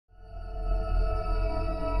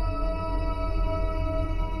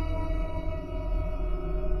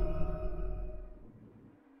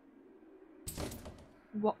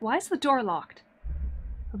Why is the door locked?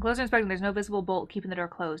 On closer inspection, there's no visible bolt keeping the door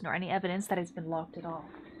closed, nor any evidence that it's been locked at all.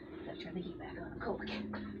 Let's turn the heat back on. Cold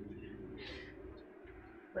again.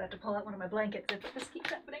 Would have to pull out one of my blankets if this keeps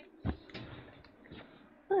happening.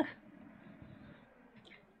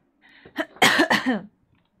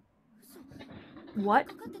 What?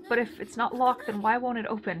 But if it's not locked, then why won't it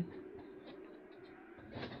open?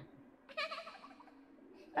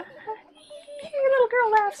 Your little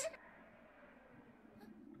girl laughs.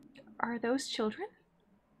 Are those children?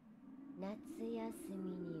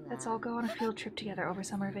 Let's all go on a field trip together over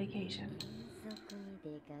summer vacation.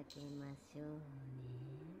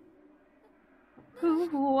 Who?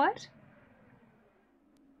 What?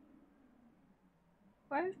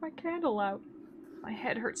 Why is my candle out? My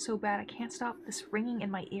head hurts so bad I can't stop this ringing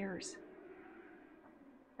in my ears.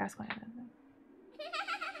 Ask my husband.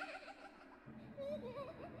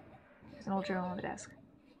 There's an old journal on the desk.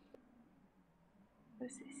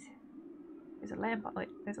 What is this? There's a lamp on. Wait,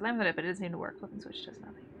 there's a lamp on it, but it doesn't seem to work. Flipping switch does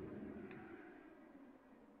nothing.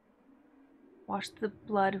 Wash the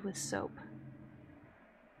blood with soap.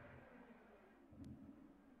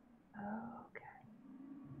 Okay.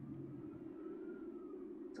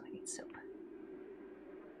 So I need soap.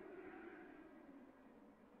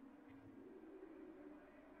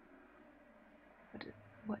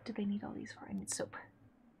 What do they need all these for? I need soap.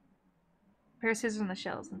 A pair of scissors on the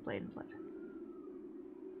shelves and blade and flip.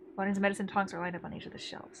 Bottles of medicine tongs are lined up on each of the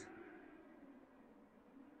shelves.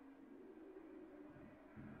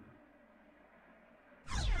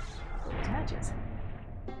 Those matches.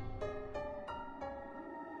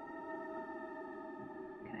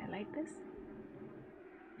 Can I light this?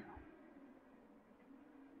 No.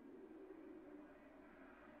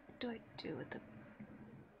 What do I do with the...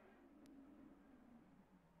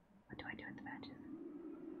 What do I do with the matches?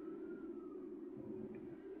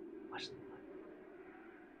 Watch the blood.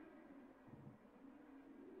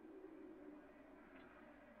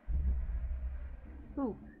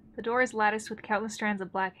 Ooh, the door is latticed with countless strands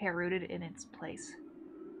of black hair rooted in its place.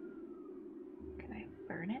 Can I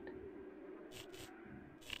burn it?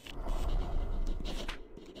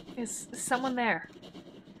 Is someone there?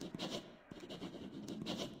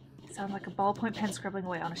 It sounds like a ballpoint pen scribbling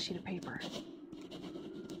away on a sheet of paper.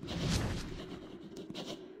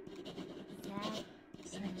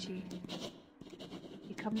 Sechi,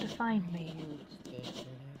 you come to find me.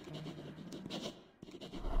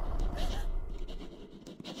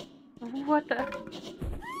 What the?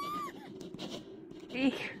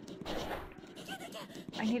 Eek.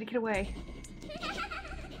 I need to get away.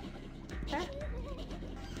 Ah.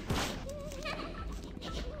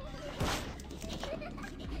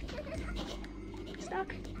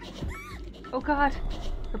 Stuck. Oh god.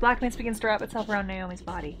 The black mist begins to wrap itself around Naomi's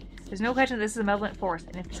body. There's no question that this is a malevolent force,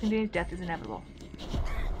 and if this continues, death is inevitable.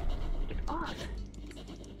 Get off.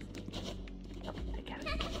 Oh, I gotta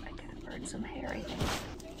burn some hair, I think.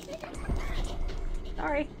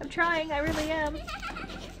 Sorry, I'm trying, I really am.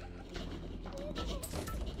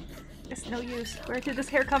 It's no use. Where did this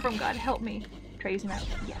hair come from? God help me. Try using that.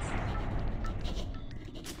 Yes.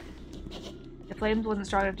 The flames wasn't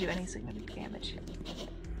strong enough to do any significant damage.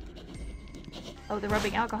 Oh, the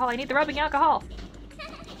rubbing alcohol. I need the rubbing alcohol!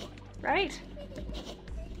 Right?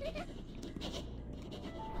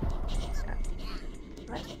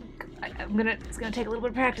 It's gonna take a little bit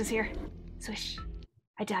of practice here. Swish.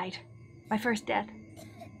 I died. My first death.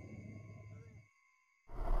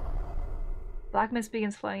 Black mist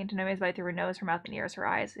begins flowing into Nomi's body through her nose, her mouth, and ears, her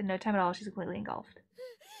eyes. In no time at all, she's completely engulfed.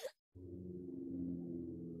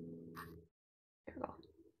 There we go.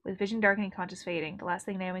 With vision darkening, conscious fading, the last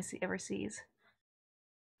thing Naomi ever sees.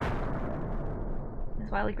 This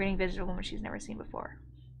wildly grinning visage of a woman she's never seen before.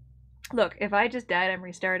 Look, if I just died, I'm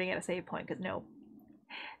restarting at a save point, because no.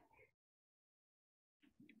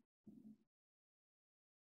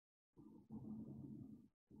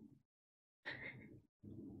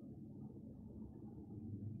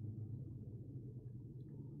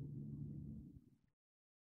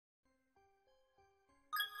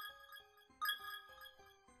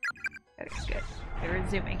 Okay, good. They're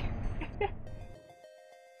resuming.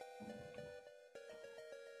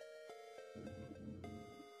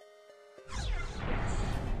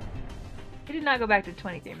 It did not go back to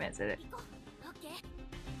 23 minutes, did it?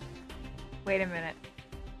 Wait a minute.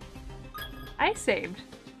 I saved.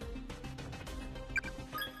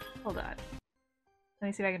 Hold on. Let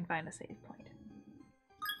me see if I can find a save point.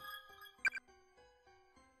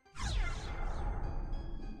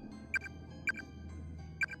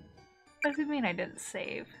 What does it mean I didn't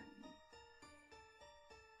save?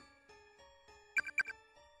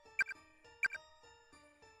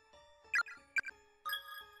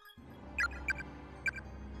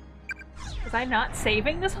 Was I not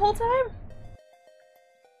saving this whole time?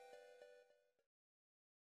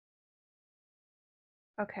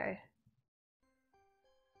 Okay.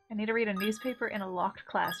 I need to read a newspaper in a locked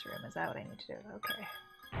classroom. Is that what I need to do? Okay.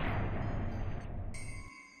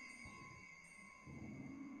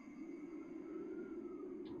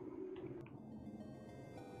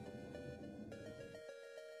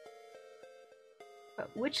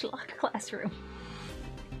 But which locked classroom?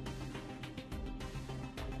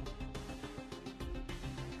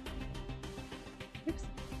 Oops.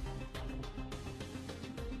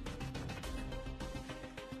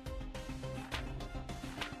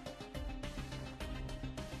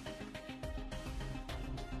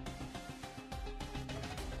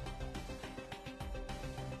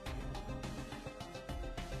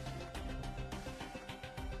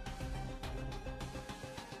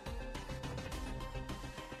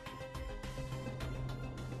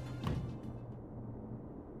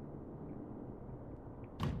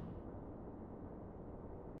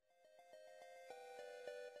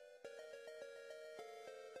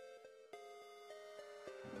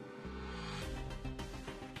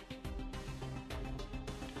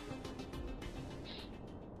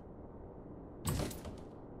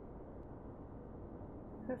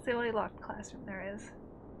 That's the only locked classroom there is.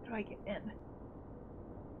 How do I get in?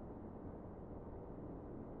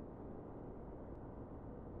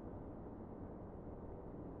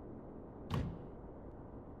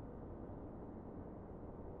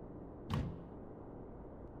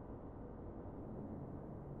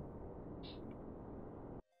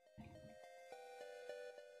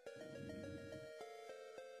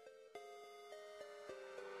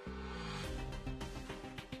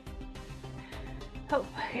 Oh,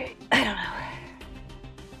 okay. I don't know.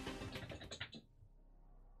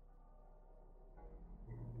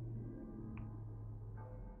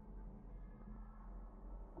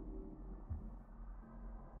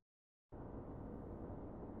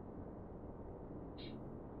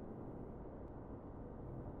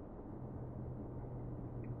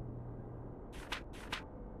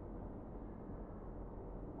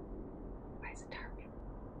 Why is it dark?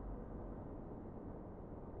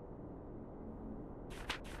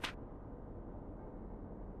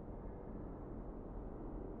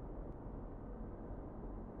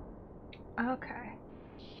 Okay.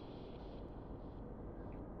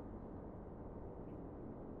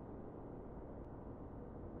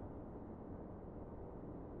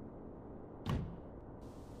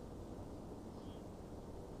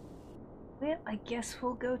 Well, I guess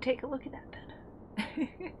we'll go take a look at that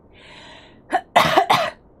then.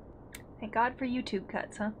 Thank God for YouTube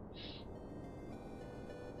cuts, huh?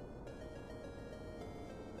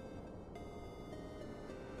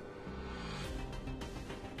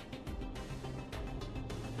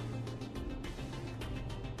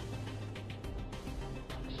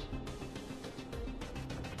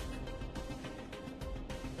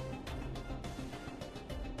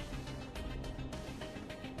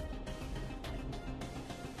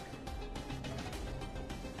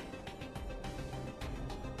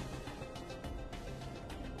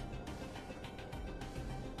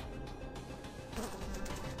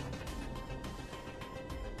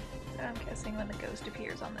 I'm guessing when the ghost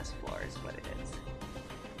appears on this floor is what it is.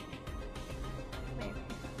 Maybe.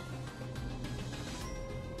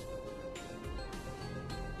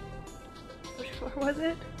 Which floor was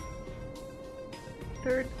it?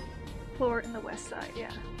 Third floor in the west side,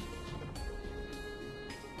 yeah.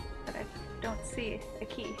 But I don't see a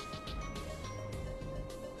key.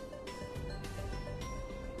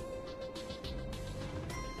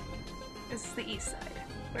 This is the east side.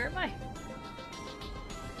 Where am I?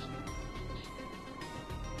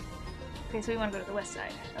 Okay, so we want to go to the west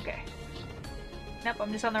side. Okay. Nope,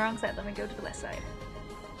 I'm just on the wrong side. Let me go to the west side.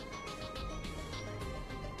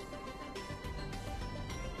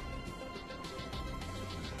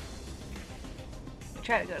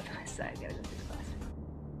 Try to go to the west side. Gotta go through the class.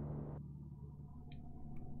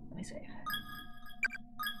 Let me save.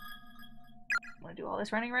 Want to do all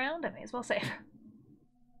this running around? I may as well save.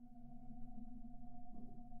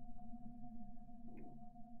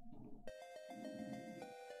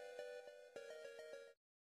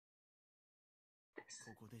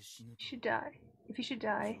 You should die. If you should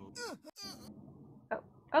die. Oh,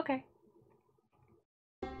 okay.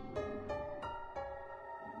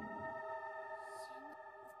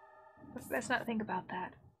 Let's not think about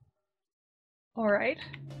that. Alright.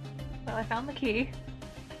 Well, I found the key.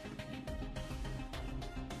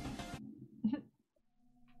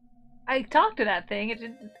 I talked to that thing. It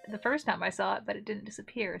didn't the first time I saw it, but it didn't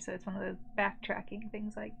disappear, so it's one of those backtracking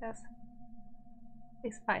things, I guess. At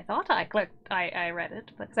least I thought I read it,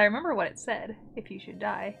 because I remember what it said, if you should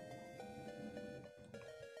die.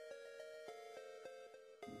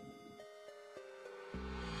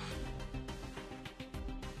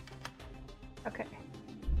 Okay.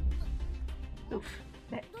 Oof.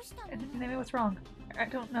 Maybe what's wrong? I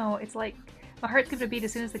don't know. It's like my heart skipped a beat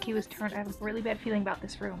as soon as the key was turned. I have a really bad feeling about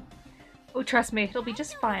this room. Oh, trust me, it'll be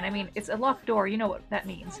just fine. I mean, it's a locked door. You know what that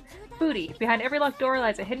means. Booty. Behind every locked door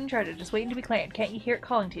lies a hidden treasure just waiting to be claimed. Can't you hear it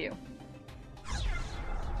calling to you?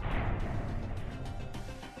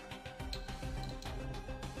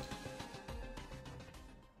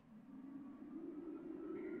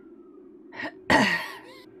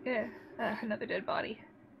 Yeah, another dead body.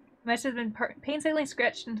 The message has been painstakingly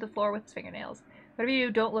scratched into the floor with his fingernails. Whatever you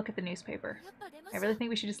do, don't look at the newspaper. I really think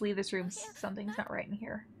we should just leave this room. Something's not right in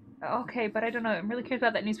here. Okay, but I don't know. I'm really curious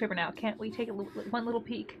about that newspaper now. Can't we take one little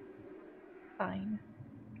peek? Fine.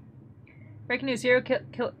 Breaking news: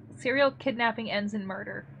 serial kidnapping ends in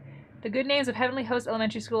murder. The good names of Heavenly Host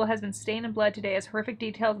Elementary School has been stained in blood today as horrific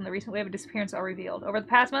details in the recent wave of disappearance are revealed. Over the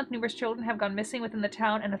past month, numerous children have gone missing within the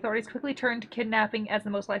town, and authorities quickly turned to kidnapping as the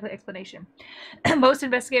most likely explanation. Most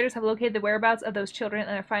investigators have located the whereabouts of those children,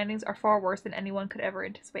 and their findings are far worse than anyone could ever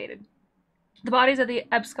anticipated. The bodies of the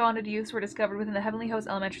absconded youths were discovered within the Heavenly Host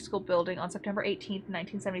Elementary School building on September 18,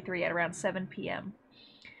 1973 at around 7 p.m.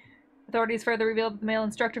 Authorities further revealed that the male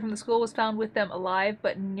instructor from the school was found with them alive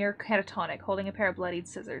but near catatonic, holding a pair of bloodied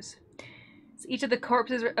scissors. Each of the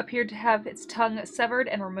corpses appeared to have its tongue severed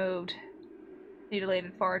and removed,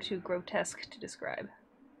 mutilated far too grotesque to describe.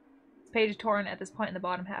 This page is torn at this point in the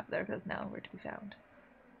bottom half of the earth is now nowhere to be found.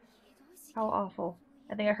 How awful.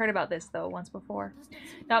 I think I heard about this, though, once before.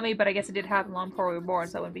 Not me, but I guess it did happen long before we were born,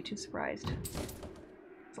 so I wouldn't be too surprised.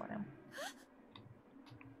 Slam.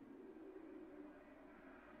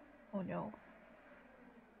 Oh no.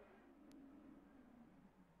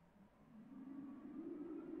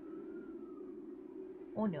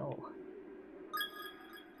 Oh no.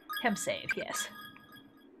 Temp save, yes.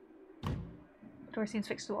 The door seems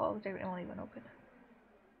fixed to the wall, but it won't even open.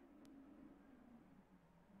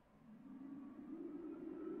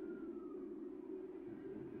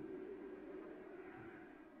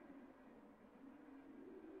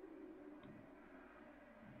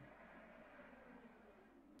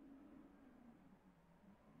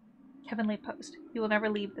 Heavenly Post. You will never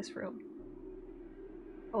leave this room.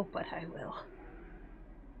 Oh, but I will.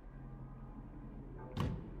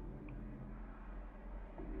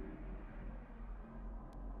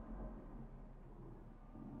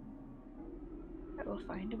 I will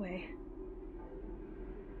find a way.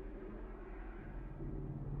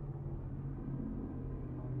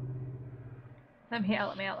 Let me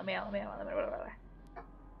out.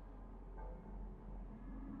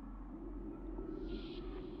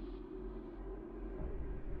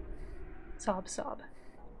 Sob, sob.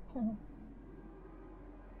 Oh.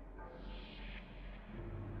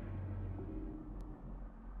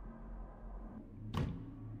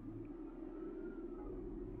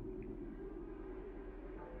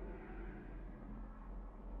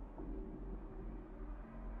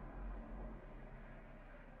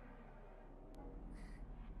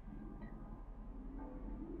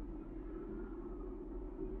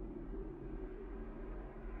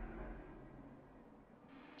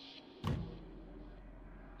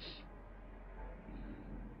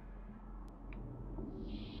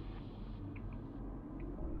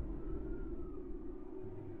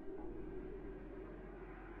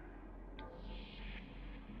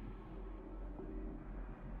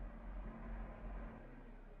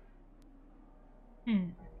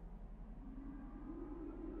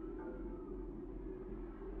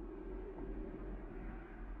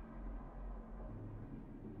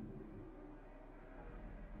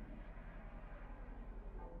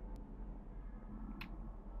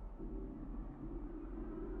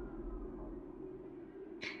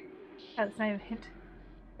 Oh, that's not even a hint.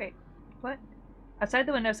 Wait, what? Outside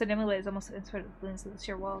the window, so dimly lit, is almost inside the balloons of the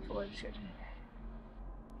sheer wall full of shit.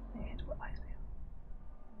 And what lies beyond?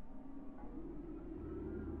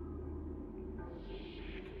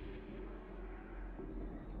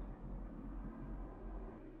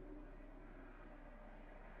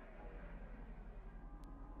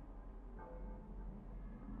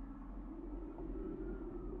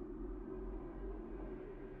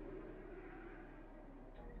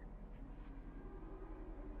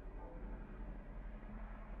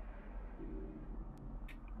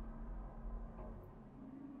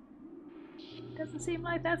 Doesn't seem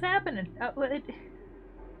like that's happening. Oh,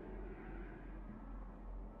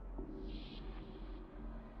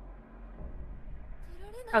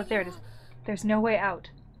 there it is. There's no way out.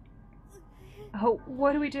 Oh, Oh,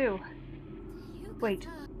 what do we do? Wait,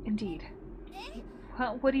 indeed.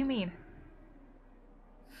 Well, what do you mean?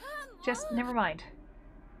 Just never mind.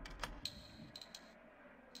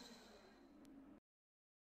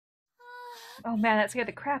 Oh man, that scared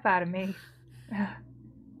the crap out of me.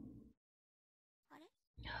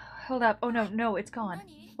 Hold up. Oh no, no, it's gone.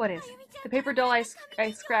 What is? The paper doll I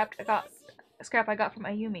scrapped I got from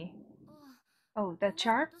Ayumi. Oh, that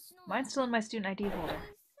charm? Mine's still in my student ID holder.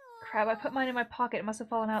 Crap, I put mine in my pocket. It must have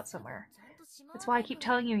fallen out somewhere. That's why I keep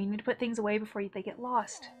telling you, you need to put things away before they get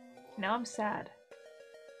lost. Now I'm sad.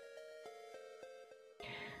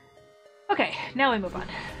 Okay, now we move on.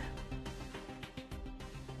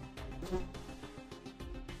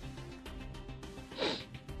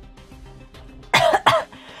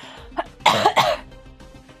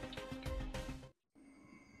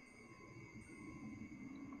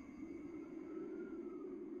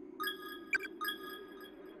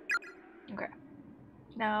 Okay.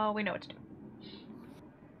 Now we know what to do.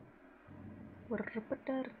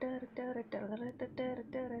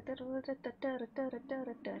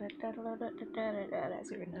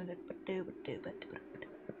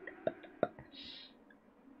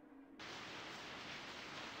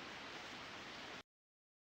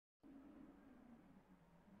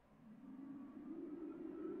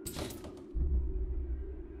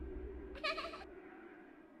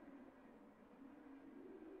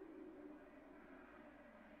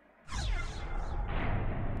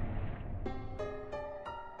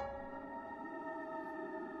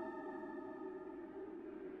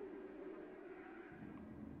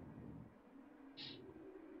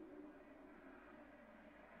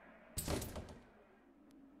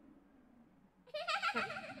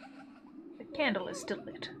 The candle is still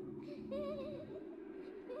lit.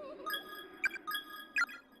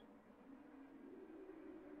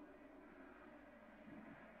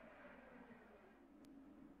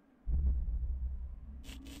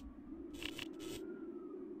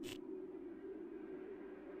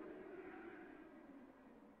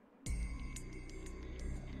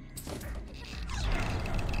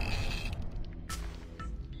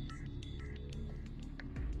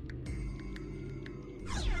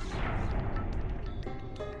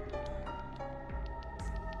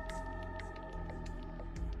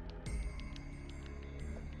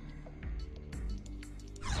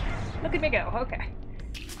 Look at me go. Okay.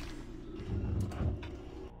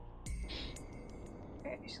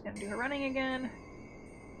 Okay, she's gonna do her running again.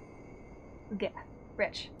 Yeah,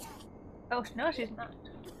 rich. Oh, no, she's not.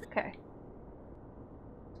 Okay.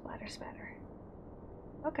 Splatter, spatter.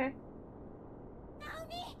 Okay.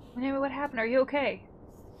 Naomi, what happened? Are you okay?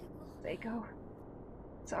 Seiko.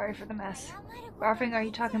 Sorry for the mess. Barfing are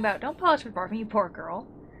you talking about? Don't polish for barfing, you poor girl.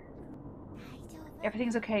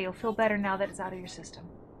 Everything's okay. You'll feel better now that it's out of your system.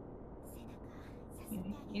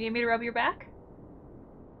 You need me to rub your back?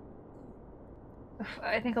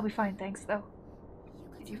 I think I'll be fine, thanks, though.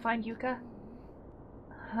 Did you find Yuka?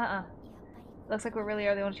 Uh-uh. Looks like we really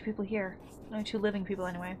are the only two people here. Only two living people,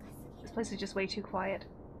 anyway. This place is just way too quiet.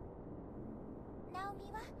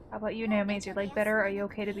 How about you, Naomi? Is your leg better? Are you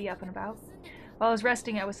okay to be up and about? While I was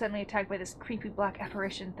resting, I was suddenly attacked by this creepy black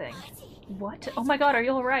apparition thing. What? Oh my god, are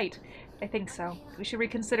you alright? I think so. We should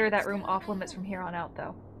reconsider that room off limits from here on out,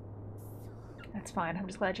 though. That's fine. I'm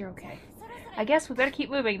just glad you're okay. I guess we better keep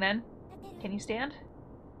moving, then. Can you stand?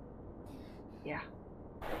 Yeah.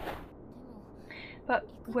 But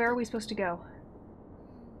where are we supposed to go?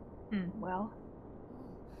 Well...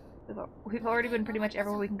 We've already been pretty much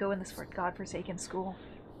everywhere we can go in this godforsaken school.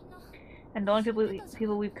 And the only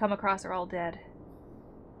people we've come across are all dead.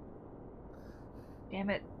 Damn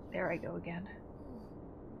it. There I go again.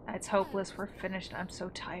 It's hopeless. We're finished. I'm so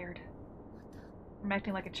tired. I'm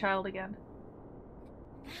acting like a child again.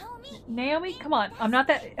 Naomi, come on.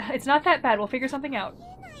 It's not that bad. We'll figure something out.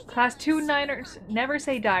 Class 2 Niners never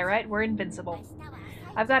say die, right? We're invincible.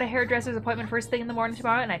 I've got a hairdresser's appointment first thing in the morning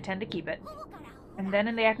tomorrow, and I tend to keep it. And then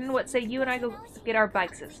in the afternoon, what say you and I go get our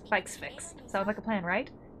bikes fixed? Sounds like a plan, right?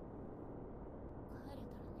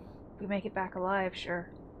 If we make it back alive,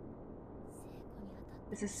 sure.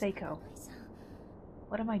 This is Seiko.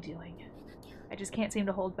 What am I doing? I just can't seem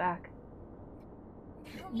to hold back.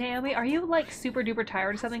 Naomi, are you, like, super duper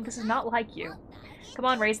tired or something? This is not like you. Come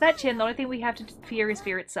on, raise that chin. The only thing we have to fear is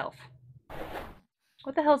fear itself.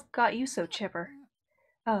 What the hell's got you so chipper?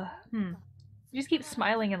 You just keep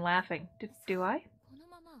smiling and laughing. Do I?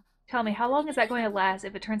 Tell me, how long is that going to last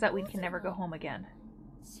if it turns out we can never go home again?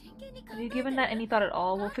 Have you given that any thought at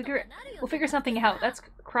all? We'll figure something out. That's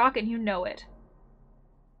Croc and you know it.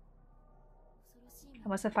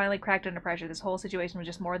 must have finally cracked under pressure. This whole situation was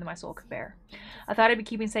just more than my soul could bear. I thought I'd be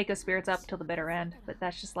keeping Seiko's spirits up till the bitter end, but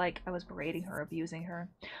that's just like I was berating her, abusing her.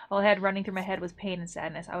 All I had running through my head was pain and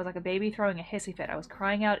sadness. I was like a baby throwing a hissy fit. I was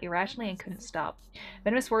crying out irrationally and couldn't stop.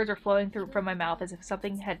 Venomous words were flowing through from my mouth as if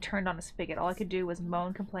something had turned on a spigot. All I could do was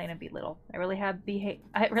moan, complain, and belittle. I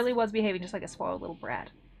really was behaving just like a spoiled little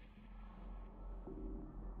brat.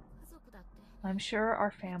 I'm sure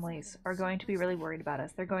our families are going to be really worried about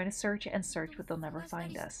us. They're going to search and search, but they'll never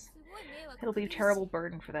find us. It'll be a terrible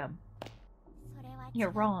burden for them.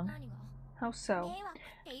 You're wrong. How so?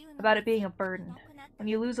 About it being a burden. When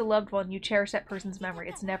you lose a loved one, you cherish that person's memory.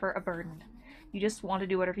 It's never a burden. You just want to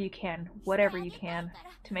do whatever you can,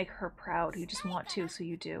 to make her proud. You just want to, so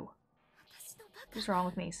you do. What's wrong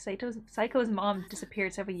with me? Saiko's mom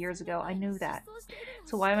disappeared several years ago. I knew that.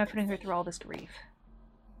 So why am I putting her through all this grief?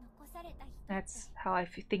 That's how I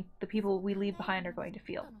think the people we leave behind are going to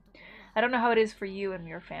feel. I don't know how it is for you and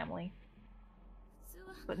your family,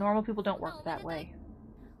 but normal people don't work that way.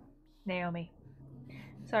 Naomi.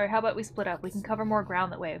 Sorry, how about we split up? We can cover more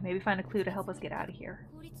ground that way. Maybe find a clue to help us get out of here.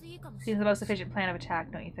 Seems the most efficient plan of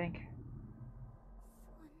attack, don't you think?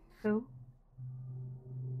 Who?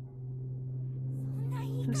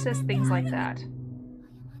 Who says things like that?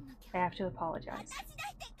 I have to apologize.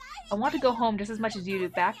 I want to go home just as much as you do,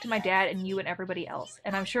 back to my dad and you and everybody else,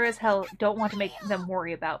 and I'm sure as hell don't want to make them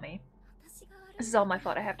worry about me. This is all my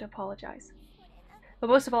fault. I have to apologize. But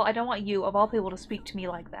most of all, I don't want you, of all people, to speak to me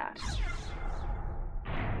like that.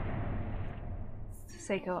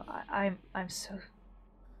 Seiko, I'm so...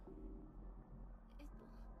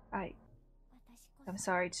 I'm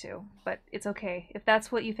sorry too, but it's okay. If that's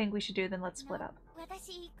what you think we should do, then let's split up.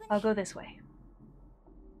 I'll go this way.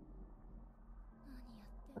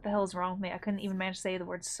 What the hell is wrong with me? I couldn't even manage to say the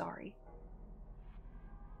word sorry.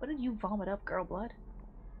 What did you vomit up, girl blood?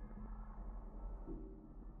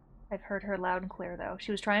 I've heard her loud and clear, though.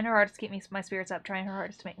 She was trying her hardest to keep my spirits up, trying her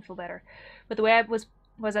hardest to make me feel better. But the way I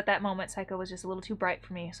was at that moment, Saiko was just a little too bright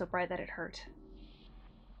for me, so bright that it hurt.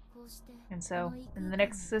 And so, in the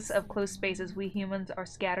nexus of close spaces, we humans are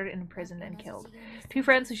scattered and imprisoned and killed. Two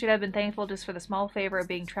friends who should have been thankful just for the small favor of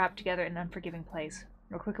being trapped together in an unforgiving place.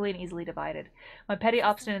 Were quickly and easily divided. My petty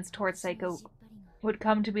obstinance towards Saiko would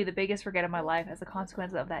come to be the biggest regret of my life as a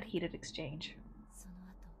consequence of that heated exchange.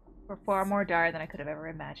 Were far more dire than I could have ever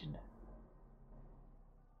imagined.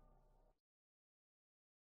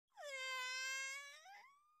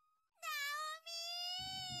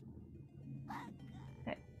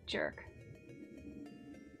 That jerk.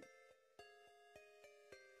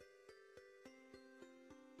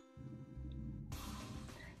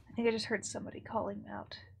 I think I just heard somebody calling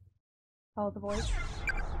out. Follow the voice?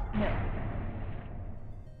 No.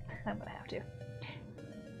 I'm gonna have to.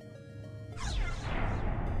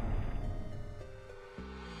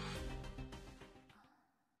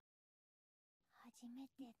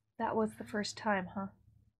 That was the first time, huh?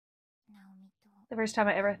 The first time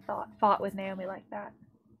I ever fought with Naomi like that.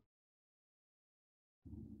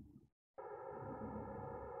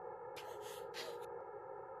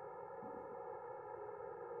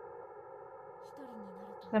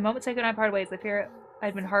 The moment Seiko and I parted ways, the fear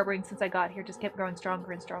I'd been harboring since I got here just kept growing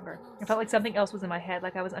stronger and stronger. I felt like something else was in my head,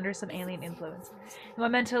 like I was under some alien influence. In my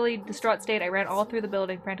mentally distraught state, I ran all through the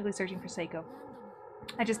building, frantically searching for Seiko.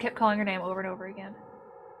 I just kept calling her name over and over again.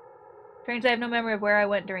 Strangely, I have no memory of where I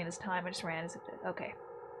went during this time. I just ran as if it... Okay.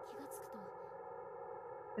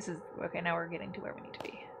 This is... Okay, now we're getting to where we need to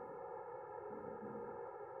be.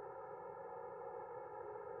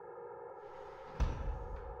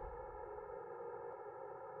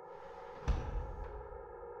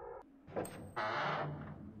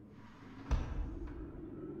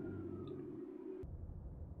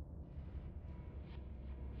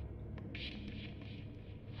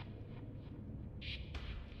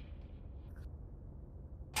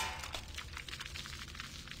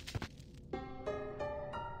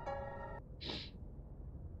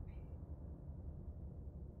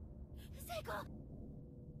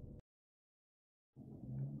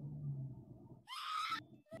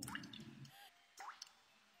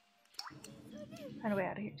 Find a way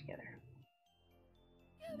out of here together.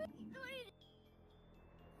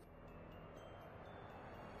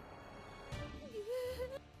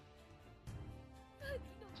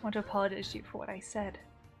 I want to apologize to you for what I said.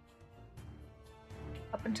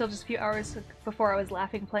 Up until just a few hours before, I was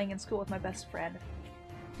laughing, playing in school with my best friend.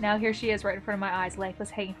 Now here she is right in front of my eyes,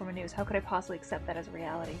 lifeless, hanging from a noose. How could I possibly accept that as a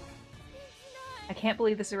reality? I can't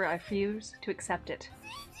believe this is real. I refuse to accept it.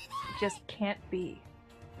 It just can't be.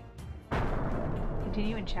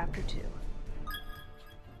 Continue in chapter 2.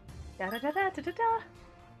 Da da da da da da da.